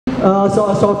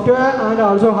software and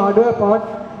also hardware part.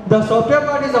 The software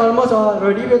part is almost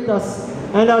ready with us,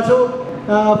 and also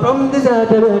from this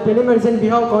telemedicine we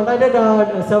have contacted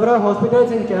several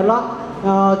hospitals in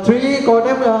Kerala, 3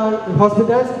 Kottayam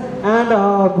hospitals and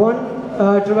 1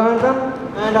 Trivandrum,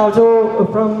 and also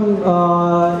from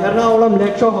Ernakulam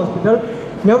Lakeshore Hospital.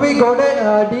 Now we got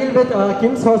a deal with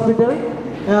Kim's Hospital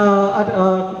at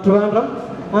Trivandrum,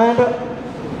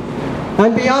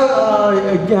 and we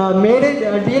have made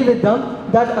a deal with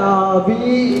them that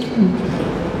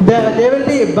they will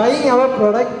be buying our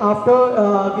product after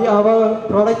our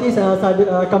product is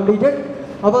completed.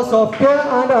 Our software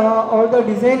and all the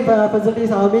design facilities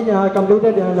have been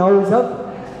completed now itself.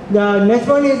 The next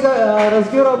one is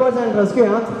rescue robots and rescue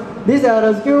arms. These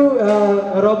rescue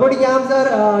robotic arms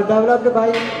are developed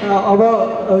by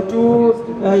our 2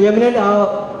 eminent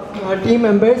team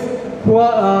members who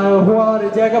are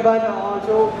Jacob and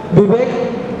also Vivek.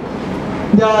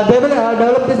 They will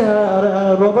develop this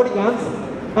robotic arms,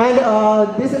 and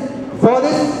for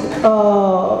this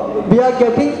we are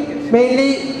getting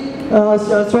mainly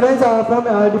students from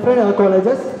different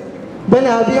colleges. Then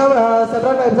we have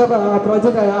several types of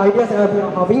project ideas we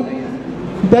are having.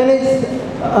 Then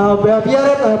we are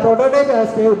at prototype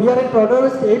stage. We are at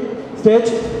prototype stage.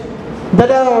 That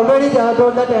I already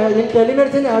told that in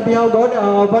telemedicine we have got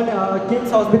one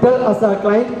King's Hospital as a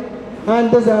client,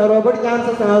 and this robotic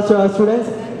arms as students.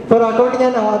 For accounting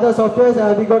and other softwares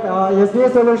we got SDA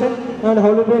solution and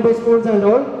holiday schools and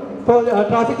all. For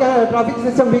traffic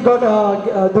system we got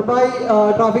Dubai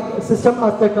traffic system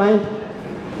as the client.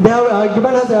 They have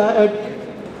given us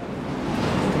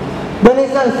then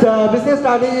it's business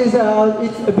strategies.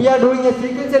 We are doing a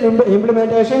sequential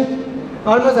implementation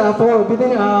almost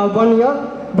within 1 year.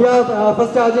 We are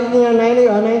first charging a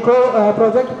 9 crore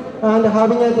project and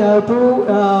having a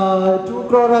 2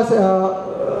 crores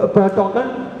per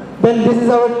token. Then this is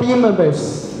our team members.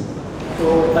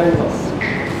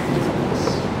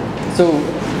 So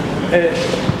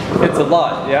it's a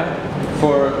lot, yeah.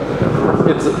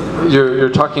 You're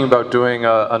talking about doing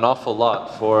an awful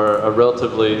lot for a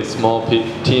relatively small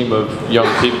team of young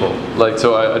people. Like,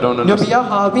 so I don't understand. We are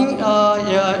having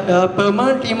a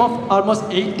permanent team of almost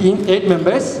 8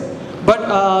 members, but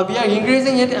we are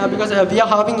increasing it because we are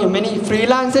having many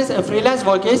freelance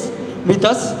workers with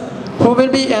us who will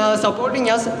be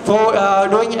supporting us for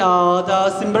doing the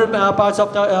simple parts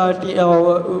of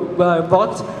the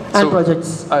bots and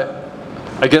projects.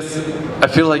 I guess I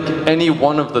feel like any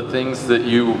one of the things that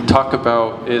you talk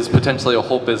about is potentially a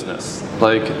whole business.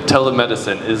 Like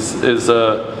telemedicine is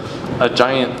a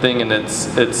giant thing in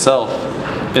itself,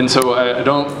 and so I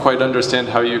don't quite understand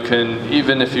how you can,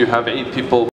 even if you have 8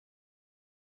 people.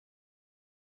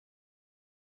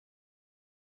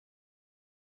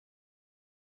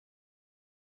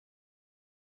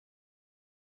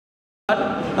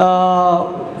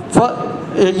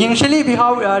 Initially we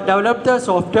have developed the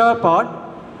software part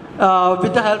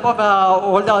with the help of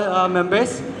all the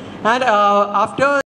members, and after